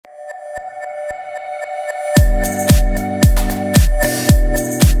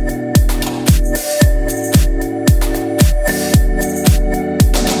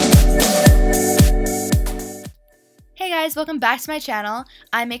welcome back to my channel.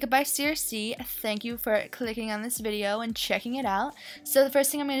 I'm Makeupbycrc. Thank you for clicking on this video and checking it out. So the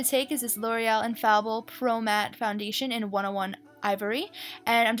first thing I'm going to take is this L'Oreal Infallible Pro Matte Foundation in 101 Ivory,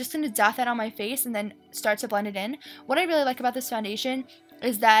 and I'm just going to dot that on my face and then start to blend it in. What I really like about this foundation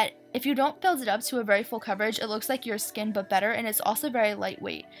is that if you don't build it up to a very full coverage, it looks like your skin but better, and it's also very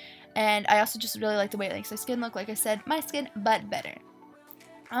lightweight. And I also just really like the way it makes my skin look, like I said, my skin but better.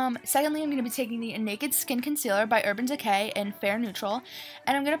 Secondly, I'm going to be taking the Naked Skin Concealer by Urban Decay in Fair Neutral,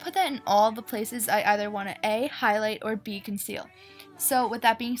 and I'm going to put that in all the places I either want to A, highlight, or B, conceal. So with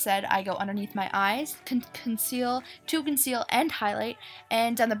that being said, I go underneath my eyes, conceal, and highlight,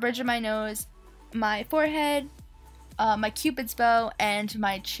 and down the bridge of my nose, my forehead, my cupid's bow, and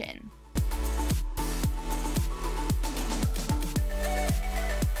my chin.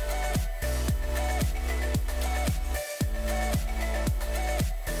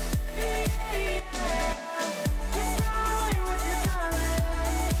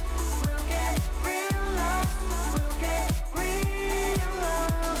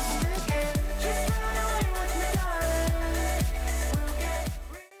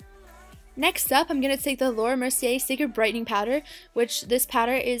 Next up, I'm going to take the Laura Mercier Secret Brightening Powder, which this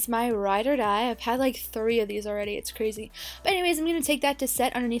powder is my ride or die. I've had like 3 of these already, it's crazy. But anyways, I'm going to take that to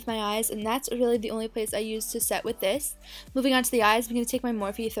set underneath my eyes, and that's really the only place I use to set with this. Moving on to the eyes, I'm going to take my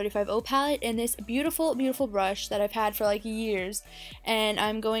Morphe 35O palette and this beautiful, beautiful brush that I've had for like years, and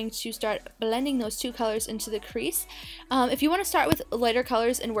I'm going to start blending those 2 colors into the crease. If you want to start with lighter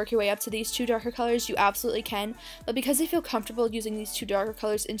colors and work your way up to these 2 darker colors, you absolutely can, but because I feel comfortable using these 2 darker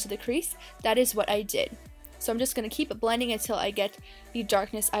colors into the crease, that is what I did. So I'm just going to keep blending until I get the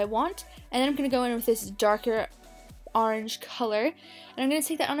darkness I want, and then I'm going to go in with this darker orange color, and I'm going to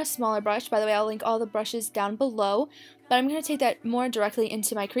take that on a smaller brush. By the way, I'll link all the brushes down below, but I'm going to take that more directly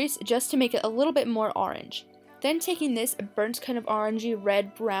into my crease just to make it a little bit more orange. Then taking this burnt kind of orangey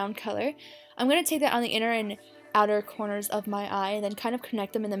red brown color, I'm going to take that on the inner and outer corners of my eye and then kind of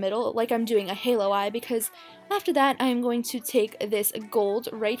connect them in the middle like I'm doing a halo eye, because after that I'm going to take this gold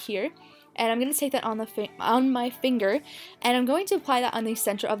right here, and I'm going to take that on my finger, and I'm going to apply that on the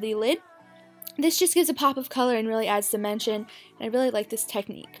center of the lid. This just gives a pop of color and really adds dimension, and I really like this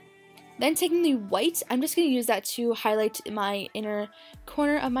technique. Then taking the white, I'm just going to use that to highlight my inner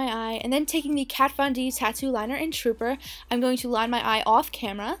corner of my eye, and then taking the Kat Von D Tattoo Liner in Trooper, I'm going to line my eye off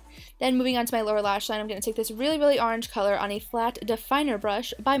camera. Then moving on to my lower lash line, I'm going to take this really, really orange color on a flat definer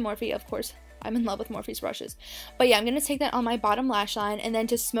brush by Morphe, of course. I'm in love with Morphe's brushes. But yeah, I'm going to take that on my bottom lash line, and then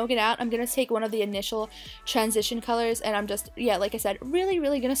to smoke it out, I'm going to take one of the initial transition colors, and I'm just, yeah, like I said, really,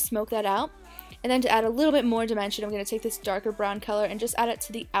 really going to smoke that out. And then to add a little bit more dimension, I'm going to take this darker brown color and just add it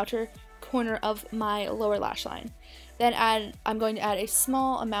to the outer corner of my lower lash line. Then I'm going to add a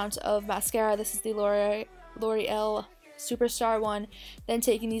small amount of mascara. This is the L'Oreal Superstar one. Then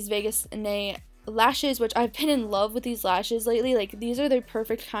taking these Vegas Nay lashes, which I've been in love with these lashes lately. Like, these are the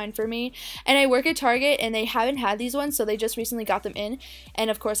perfect kind for me, and I work at Target and they haven't had these ones, so they just recently got them in, and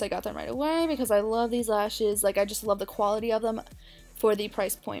of course I got them right away because I love these lashes. Like, I just love the quality of them for the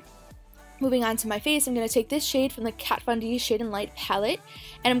price point. Moving on to my face, I'm going to take this shade from the Kat Von D Shade and Light palette,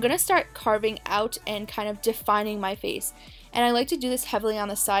 and I'm going to start carving out and kind of defining my face. And I like to do this heavily on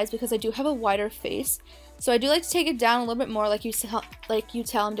the sides because I do have a wider face. So I do like to take it down a little bit more, like you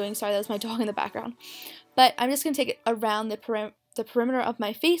tell I'm doing. Sorry, that was my dog in the background. But I'm just going to take it around the perimeter of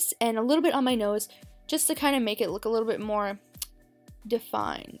my face and a little bit on my nose, just to kind of make it look a little bit more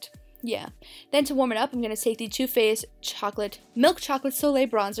defined. Yeah. Then to warm it up, I'm going to take the Too Faced Milk Chocolate Soleil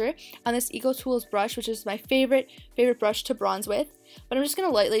Bronzer on this Eco Tools brush, which is my favorite brush to bronze with. But I'm just going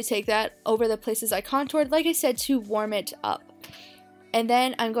to lightly take that over the places I contoured, like I said, to warm it up. And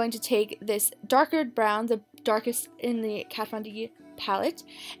then I'm going to take this darker brown, the darkest in the Kat Von D palette,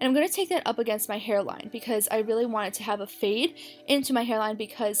 and I'm going to take that up against my hairline because I really want it to have a fade into my hairline,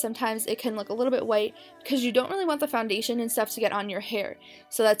 because sometimes it can look a little bit white because you don't really want the foundation and stuff to get on your hair.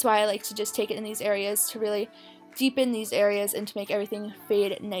 So that's why I like to just take it in these areas to really deepen these areas and to make everything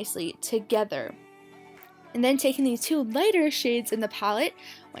fade nicely together. And then taking these 2 lighter shades in the palette.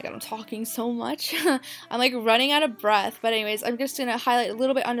 Oh my god, I'm talking so much. I'm like running out of breath. But anyways, I'm just going to highlight a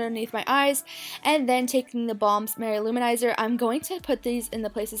little bit underneath my eyes. And then taking the Balm's Mary Luminizer, I'm going to put these in the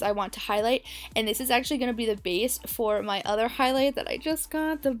places I want to highlight. And this is actually going to be the base for my other highlight that I just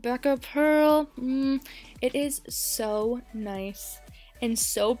got, the Becca Pearl. It is so nice and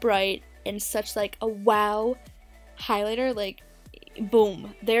so bright and such like a wow highlighter. Like,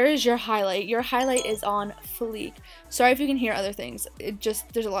 boom, there is your highlight. Your highlight is on fleek. Sorry if you can hear other things.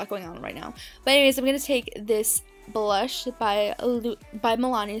 There's a lot going on right now. But anyways, I'm going to take this blush by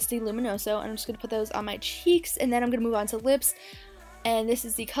Milani. It's the Luminoso, and I'm just going to put those on my cheeks, and then I'm going to move on to lips, and this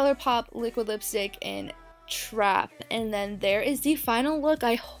is the ColourPop liquid lipstick in Trap. And then there is the final look.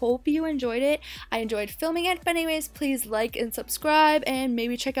 I hope you enjoyed it. I enjoyed filming it, but anyways, please like and subscribe, and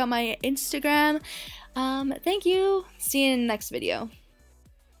maybe check out my Instagram. Thank you. See you in the next video.